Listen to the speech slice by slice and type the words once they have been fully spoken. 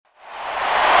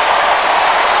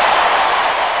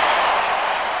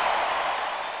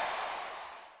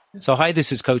So hi,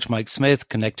 this is Coach Mike Smith,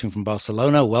 connecting from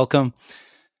Barcelona. Welcome.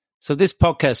 So this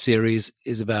podcast series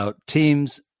is about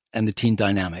teams and the team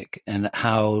dynamic and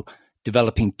how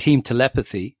developing team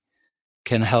telepathy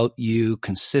can help you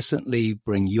consistently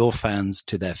bring your fans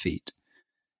to their feet.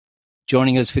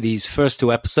 Joining us for these first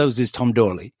two episodes is Tom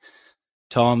Dorley.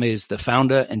 Tom is the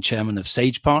founder and chairman of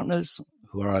Sage Partners,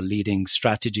 who are a leading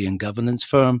strategy and governance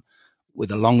firm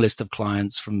with a long list of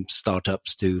clients from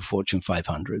startups to Fortune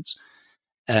 500s.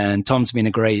 And Tom's been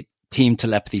a great team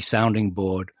telepathy sounding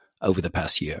board over the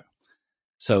past year.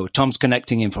 So Tom's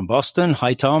connecting in from Boston.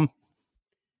 Hi, Tom.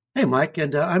 Hey, Mike.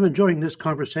 And I'm enjoying this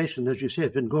conversation. As you say,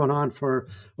 it's been going on for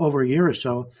over a year or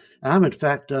so. And I'm, in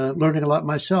fact, learning a lot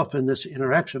myself in this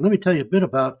interaction. Let me tell you a bit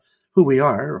about who we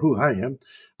are, or who I am.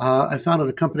 I founded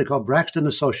a company called Braxton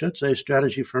Associates, a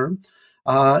strategy firm,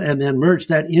 and then merged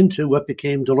that into what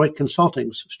became Deloitte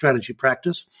Consulting's strategy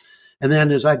practice. And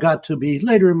then as I got to be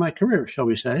later in my career, shall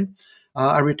we say,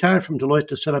 I retired from Deloitte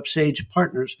to set up Sage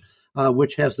Partners,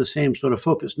 which has the same sort of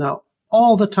focus. Now,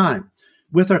 all the time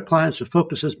with our clients, the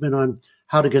focus has been on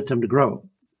how to get them to grow.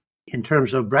 In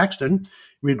terms of Braxton,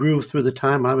 we grew through the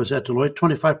time I was at Deloitte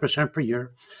 25% per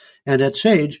year. And at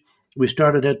Sage, we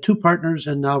started at 2 partners,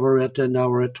 and now we're at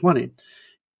 20.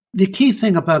 The key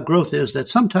thing about growth is that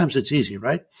sometimes it's easy,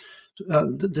 right?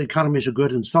 The economies are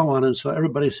good and so on, and so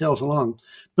everybody sails along.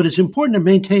 But it's important to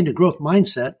maintain a growth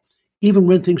mindset even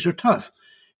when things are tough.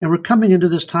 And we're coming into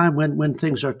this time when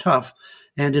things are tough,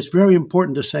 and it's very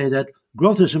important to say that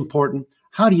growth is important.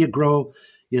 How do you grow?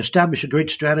 You establish a great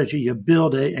strategy, you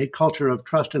build a culture of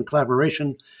trust and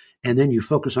collaboration, and then you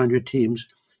focus on your teams.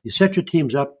 You set your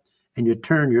teams up, and you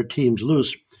turn your teams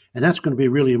loose, and that's going to be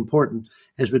really important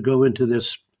as we go into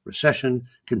this recession,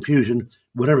 confusion,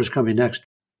 whatever's coming next.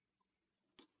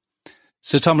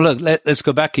 So, Tom, look, let's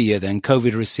go back a year then.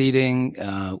 COVID receding,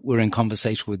 we're in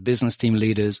conversation with business team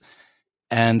leaders,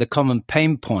 and the common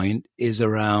pain point is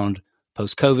around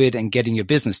post-COVID and getting your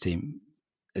business team.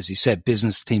 As you said,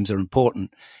 business teams are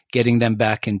important, getting them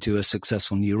back into a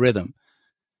successful new rhythm.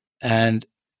 And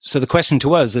so the question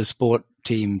to us as sport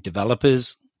team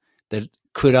developers, that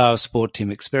could our sport team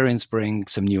experience bring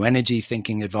some new energy,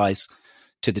 thinking, advice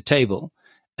to the table?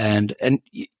 And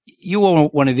you were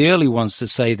one of the early ones to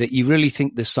say that you really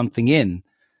think there's something in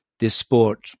this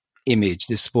sport image,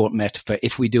 this sport metaphor,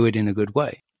 if we do it in a good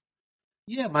way.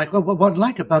 Yeah, Michael. What I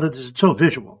like about it is it's so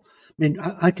visual. I mean,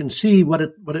 I can see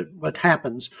what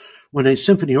happens when a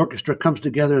symphony orchestra comes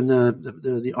together and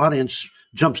the audience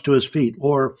jumps to his feet,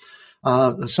 or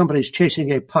somebody's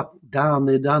chasing a puck down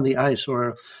the ice, or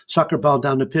a soccer ball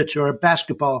down the pitch, or a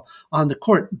basketball on the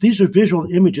court. These are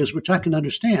visual images which I can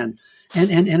understand. And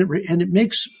it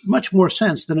makes much more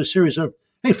sense than a series of,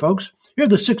 hey, folks, here are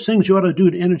the 6 things you ought to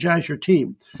do to energize your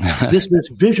team. This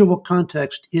visual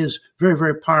context is very,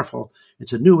 very powerful.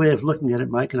 It's a new way of looking at it,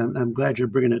 Mike, and I'm glad you're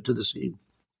bringing it to the scene.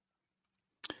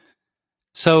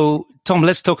 So, Tom,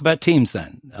 let's talk about teams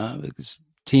then, because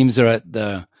teams are at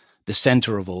the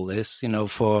center of all this. You know,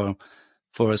 for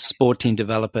a sport team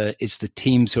developer, it's the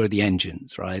teams who are the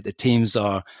engines, right? The teams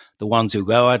are the ones who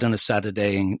go out on a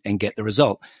Saturday and get the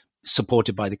result,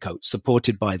 supported by the coach,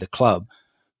 supported by the club.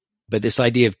 But this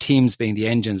idea of teams being the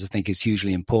engines, I think, is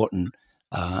hugely important,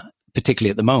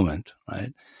 particularly at the moment,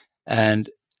 right? And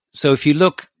so if you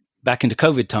look back into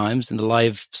COVID times in the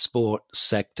live sport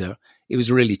sector, it was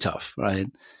really tough, right?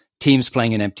 Teams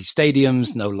playing in empty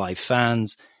stadiums, no live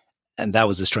fans. And that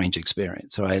was a strange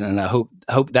experience, right? And I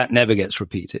hope that never gets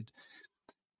repeated.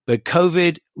 But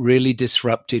COVID really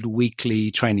disrupted weekly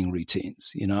training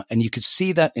routines, you know, and you could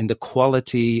see that in the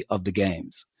quality of the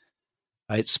games,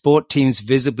 right? Sport teams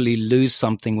visibly lose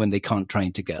something when they can't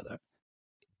train together.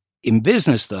 In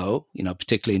business, though, you know,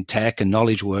 particularly in tech and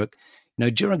knowledge work, you know,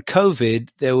 during COVID,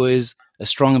 there was a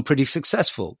strong and pretty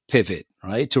successful pivot,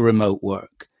 right, to remote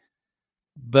work.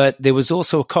 But there was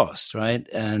also a cost, right?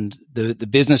 And the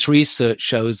business research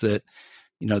shows that,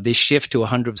 you know, this shift to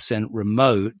 100%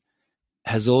 remote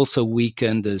has also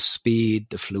weakened the speed,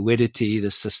 the fluidity, the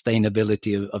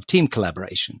sustainability of team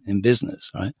collaboration in business,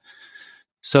 right?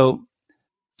 So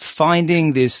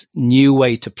finding this new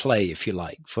way to play, if you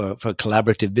like, for a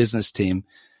collaborative business team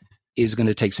is going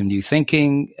to take some new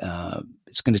thinking.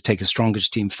 It's going to take a stronger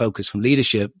team focus from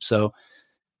leadership. So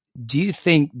do you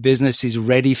think business is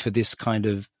ready for this kind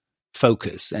of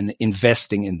focus and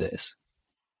investing in this?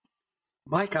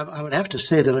 Mike, I would have to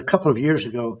say that a couple of years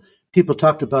ago, people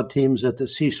talked about teams at the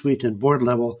C-suite and board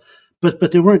level,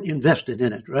 but they weren't invested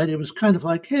in it, right? It was kind of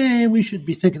like, hey, we should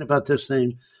be thinking about this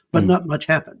thing, but not much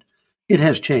happened. It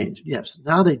has changed, yes.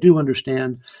 Now they do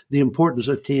understand the importance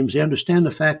of teams. They understand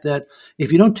the fact that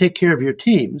if you don't take care of your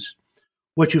teams,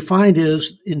 what you find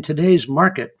is in today's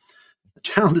market,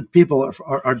 talented people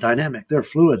are dynamic. They're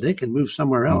fluid. They can move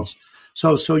somewhere else.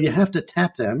 So you have to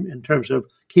tap them in terms of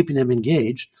keeping them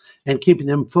engaged and keeping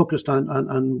them focused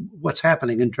on what's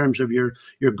happening in terms of your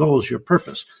goals, your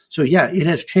purpose. So yeah, it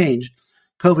has changed.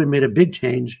 COVID made a big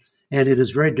change, and it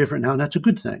is very different now, and that's a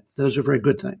good thing. That is a very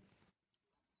good thing.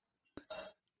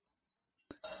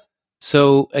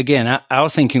 So again, our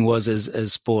thinking was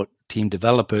as sport team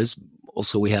developers,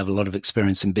 also we have a lot of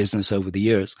experience in business over the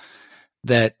years,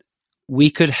 that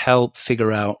we could help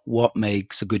figure out what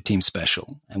makes a good team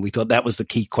special. And we thought that was the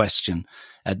key question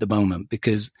at the moment,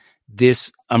 because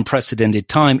this unprecedented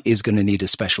time is going to need a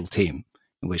special team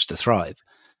in which to thrive.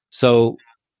 So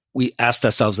we asked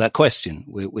ourselves that question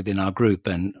within our group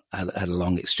and had a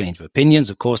long exchange of opinions.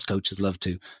 Of course, coaches love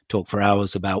to talk for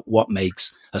hours about what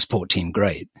makes a sport team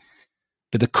great.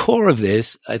 But the core of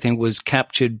this, I think, was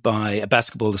captured by a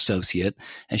basketball associate,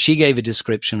 and she gave a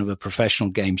description of a professional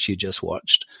game she just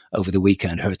watched over the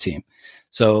weekend, her team.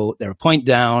 So they're a point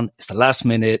down, it's the last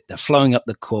minute, they're flowing up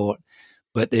the court,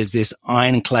 but there's this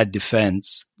ironclad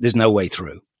defense. There's no way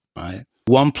through, right?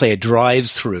 One player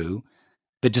drives through,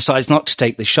 but decides not to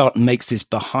take the shot and makes this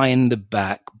behind the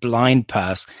back blind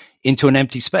pass into an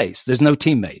empty space. There's no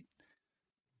teammate.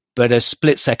 But a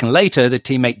split second later, the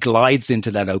teammate glides into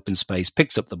that open space,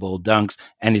 picks up the ball, dunks,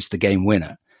 and it's the game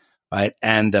winner, right?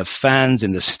 And the fans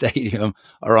in the stadium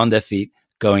are on their feet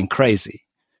going crazy.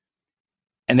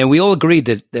 And then we all agreed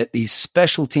that these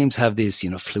special teams have this,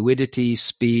 fluidity,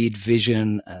 speed,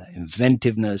 vision,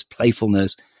 inventiveness,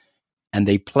 playfulness, and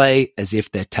they play as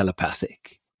if they're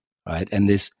telepathic, right? And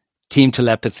this team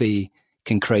telepathy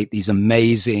can create these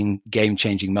amazing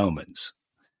game-changing moments.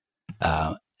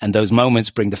 And those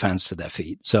moments bring the fans to their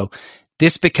feet. So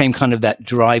this became kind of that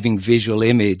driving visual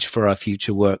image for our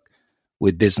future work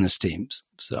with business teams.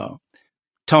 So,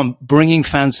 Tom, bringing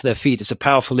fans to their feet is a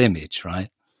powerful image, right?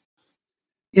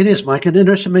 It is, Mike. And then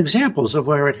there's some examples of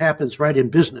where it happens right in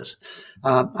business.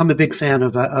 I'm a big fan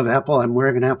of Apple. I'm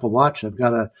wearing an Apple Watch. I've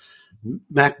got a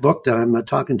MacBook that I'm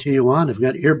talking to you on. I've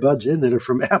got earbuds in that are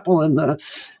from Apple, and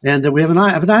we have an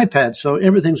iPad. So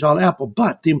everything's all Apple.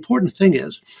 But the important thing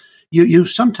is, You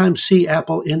sometimes see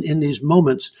Apple in these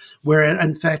moments where,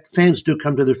 in fact, fans do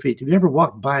come to their feet. Have you ever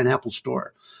walked by an Apple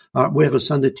store? We have a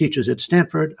son that teaches at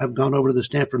Stanford. I've gone over to the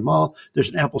Stanford Mall. There's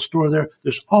an Apple store there.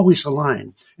 There's always a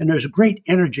line, and there's great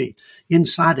energy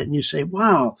inside it. And you say,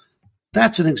 wow,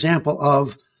 that's an example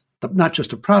of not just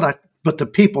the product, but the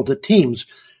people, the teams,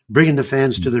 bringing the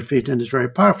fans to their feet, and it's very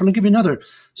powerful. I'll give you another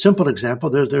simple example.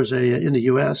 There's in the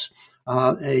U.S.,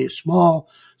 a small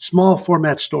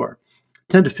format store,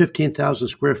 10 to 15,000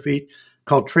 square feet,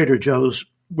 called Trader Joe's,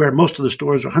 where most of the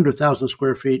stores are 100,000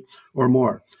 square feet or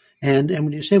more. And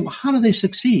when you say, well, how do they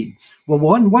succeed? Well,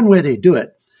 one way they do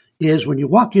it is when you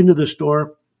walk into the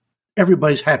store,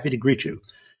 everybody's happy to greet you.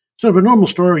 So in a normal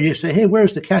store, you say, hey,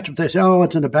 where's the ketchup? They say, oh,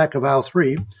 it's in the back of aisle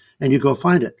 3, and you go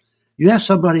find it. You ask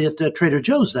somebody at Trader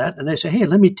Joe's that, and they say, hey,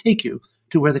 let me take you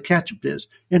to where the ketchup is.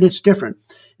 And it's different.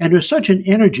 And there's such an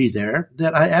energy there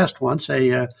that I asked once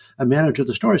a manager of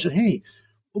the store, I said, hey,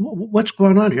 what's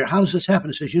going on here? How does this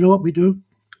happen? He says, you know what we do?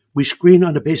 We screen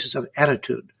on the basis of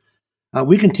attitude.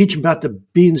 We can teach them about the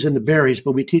beans and the berries,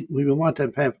 but we want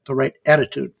them to have the right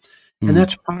attitude. Mm-hmm. And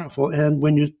that's powerful. And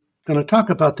when you're going to talk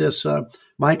about this,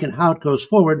 Mike, and how it goes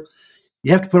forward,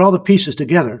 you have to put all the pieces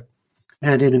together,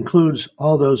 and it includes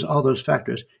all those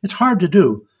factors. It's hard to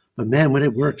do, but man, when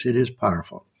it works, it is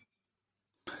powerful.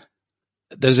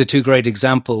 Those are two great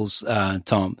examples,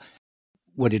 Tom.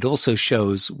 What it also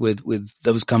shows with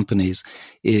those companies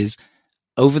is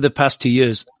over the past 2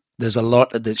 years, there's a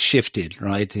lot that's shifted,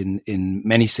 right? In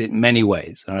many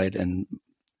ways, right? And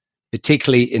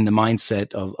particularly in the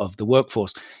mindset of the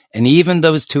workforce. And even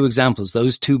those two examples,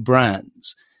 those two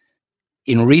brands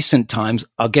in recent times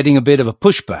are getting a bit of a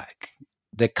pushback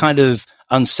that kind of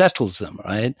unsettles them,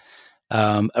 right?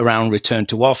 Around return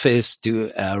to office,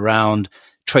 around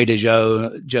Trader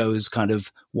Joe's kind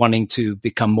of wanting to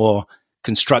become more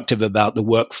constructive about the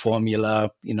work formula,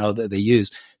 that they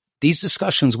use. These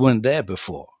discussions weren't there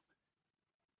before.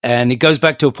 And it goes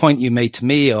back to a point you made to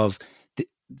me of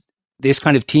this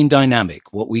kind of team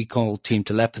dynamic, what we call team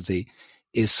telepathy,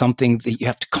 is something that you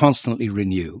have to constantly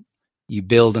renew. You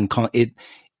build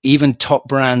even top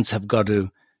brands have got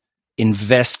to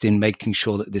invest in making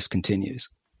sure that this continues.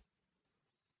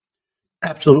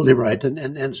 Absolutely right.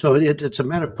 And so it's a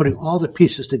matter of putting all the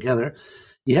pieces together.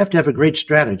 You have to have a great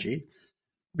strategy.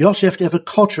 You also have to have a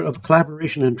culture of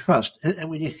collaboration and trust.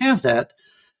 And when you have that,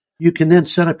 you can then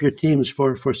set up your teams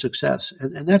for success.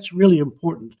 And that's really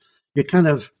important. You're kind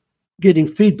of getting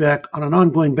feedback on an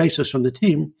ongoing basis from the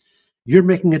team. You're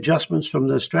making adjustments from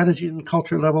the strategy and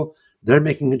culture level. They're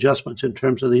making adjustments in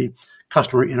terms of the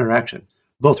customer interaction.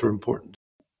 Both are important.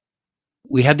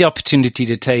 We had the opportunity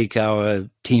to take our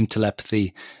team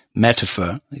telepathy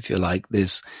metaphor, if you like,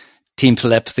 this team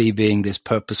telepathy being this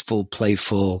purposeful,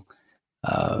 playful,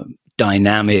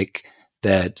 dynamic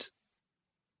that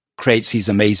creates these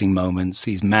amazing moments,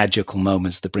 these magical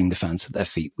moments that bring the fans to their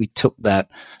feet. We took that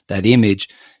image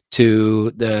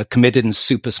to the committed and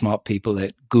super smart people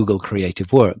at Google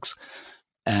Creative Works.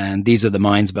 And these are the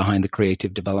minds behind the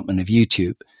creative development of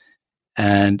YouTube.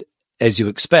 And as you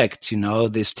expect,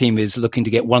 this team is looking to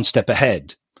get one step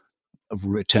ahead of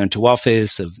return to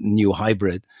office, of new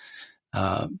hybrid.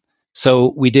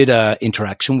 So we did an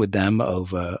interaction with them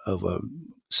over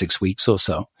 6 weeks or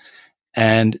so.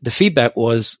 And the feedback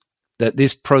was that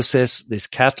this process, this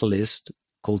catalyst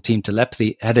called Team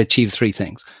Telepathy, had achieved three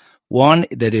things. One,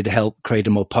 that it helped create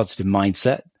a more positive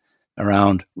mindset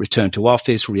around return to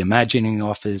office, reimagining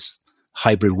office,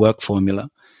 hybrid work formula.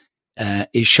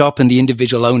 It sharpened the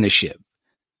individual ownership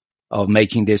of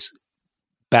making this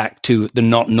back to the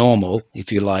not normal,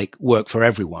 if you like, work for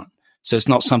everyone. So it's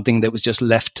not something that was just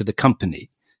left to the company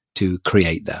to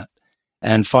create that.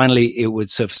 And finally, it would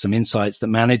surface some insights that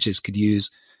managers could use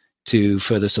to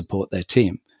further support their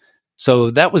team.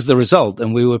 So that was the result,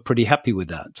 and we were pretty happy with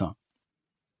that, Tom.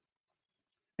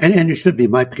 And you should be,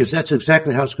 Mike, because that's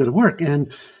exactly how it's going to work.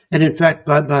 And in fact,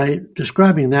 by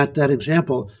describing that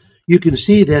example, you can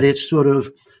see that it's sort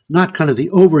of not kind of the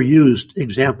overused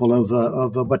example of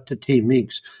what the team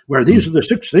means, where these are the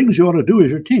 6 things you ought to do as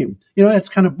your team. That's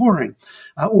kind of boring.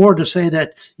 Or to say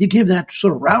that you give that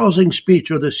sort of rousing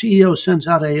speech, or the CEO sends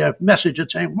out a message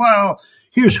that's saying, wow,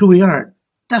 here's who we are.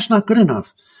 That's not good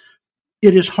enough.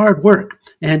 It is hard work.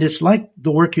 And it's like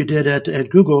the work you did at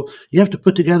Google. You have to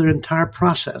put together an entire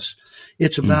process.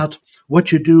 It's about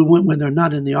what you do when they're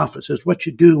not in the office. It's what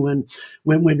you do when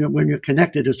you're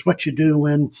connected. It's what you do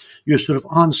when you're sort of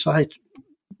on site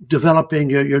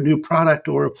developing your new product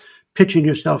or pitching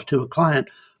yourself to a client,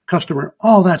 customer.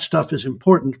 All that stuff is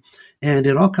important. And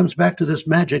it all comes back to this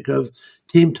magic of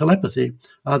team telepathy.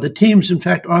 The teams, in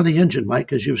fact, are the engine,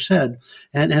 Mike, as you've said.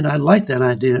 And I like that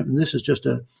idea. And this is just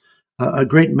a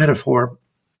great metaphor.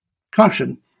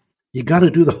 Caution, you got to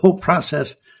do the whole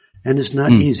process, and it's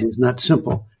not easy. It's not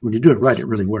simple. When you do it right, it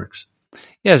really works.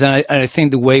 Yes, and I think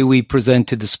the way we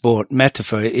presented the sport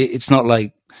metaphor, it's not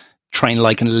like train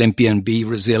like an Olympian, be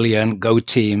resilient, go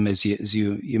team, as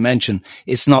you mentioned.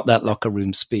 It's not that locker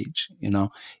room speech,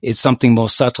 It's something more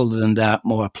subtle than that,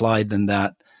 more applied than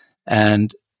that.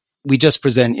 And we just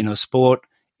present, sport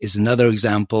is another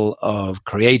example of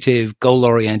creative,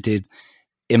 goal-oriented,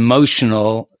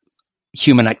 emotional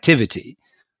human activity,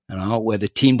 where the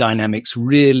team dynamic's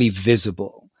really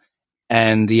visible,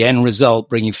 and the end result,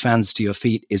 bringing fans to your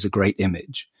feet, is a great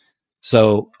image.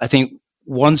 So I think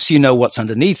once you know what's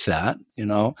underneath that,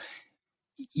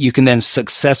 you can then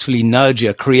successfully nudge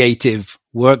your creative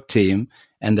work team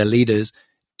and their leaders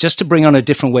just to bring on a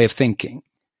different way of thinking,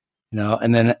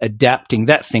 and then adapting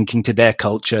that thinking to their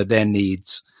culture, their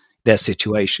needs, their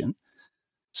situation.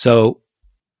 So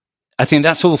I think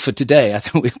that's all for today. I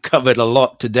think we've covered a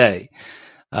lot today.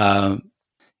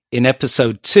 In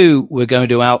episode 2, we're going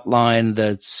to outline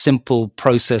the simple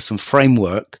process and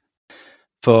framework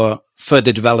for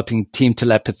further developing team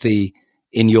telepathy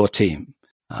in your team.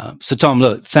 So Tom,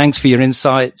 look, thanks for your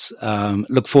insights.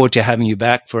 Look forward to having you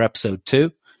back for episode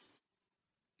 2.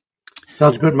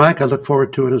 Sounds good, Mike. I look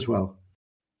forward to it as well.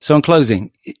 So in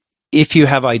closing, if you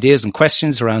have ideas and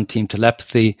questions around team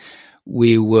telepathy,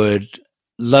 we would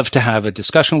love to have a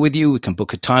discussion with you. We can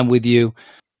book a time with you.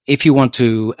 If you want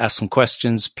to ask some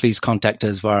questions, please contact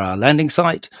us via our landing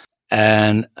site.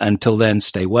 And until then,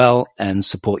 stay well and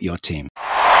support your team.